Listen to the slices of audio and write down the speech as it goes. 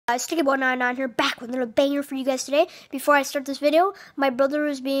Sticky199 here, back with another banger for you guys today. Before I start this video, my brother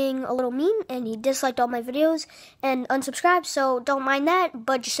is being a little mean, and he disliked all my videos and unsubscribed, so don't mind that,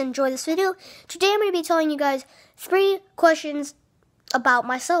 but just enjoy this video. Today I'm going to be telling you guys 3 questions about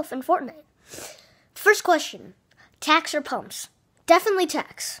myself in Fortnite. First question, tax or pumps? Definitely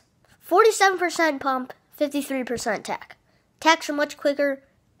tax. 47% pump, 53% tack. Tacks are much quicker.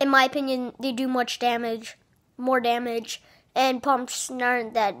 In my opinion, they do much damage, more damage, and pumps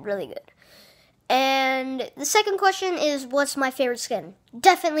aren't that really good. And the second question is, what's my favorite skin?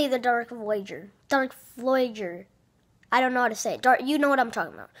 Definitely the Dark Voyager. Dark Voyager. I don't know how to say it. You know what I'm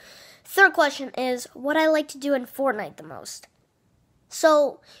talking about. Third question is, what I like to do in Fortnite the most.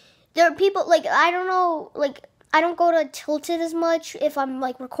 So, there are people, I don't know, I don't go to Tilted as much if I'm,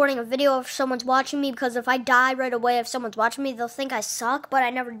 recording a video if someone's watching me, because if I die right away if someone's watching me, they'll think I suck, but I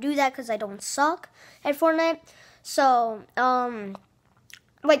never do that because I don't suck at Fortnite. So, not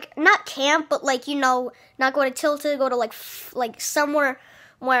camp, but, not go to Tilted, go to, somewhere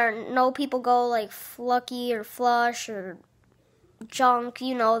where no people go, like Lucky or Flush or Junk,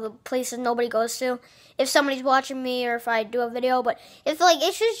 the places nobody goes to, if somebody's watching me or if I do a video. But if,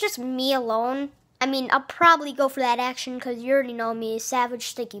 it's just me alone, I'll probably go for that action because you already know me, Savage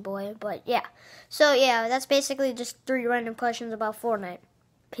Sticky Boy, but yeah. So, yeah, that's basically just 3 random questions about Fortnite.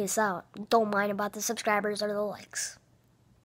 Peace out. Don't mind about the subscribers or the likes.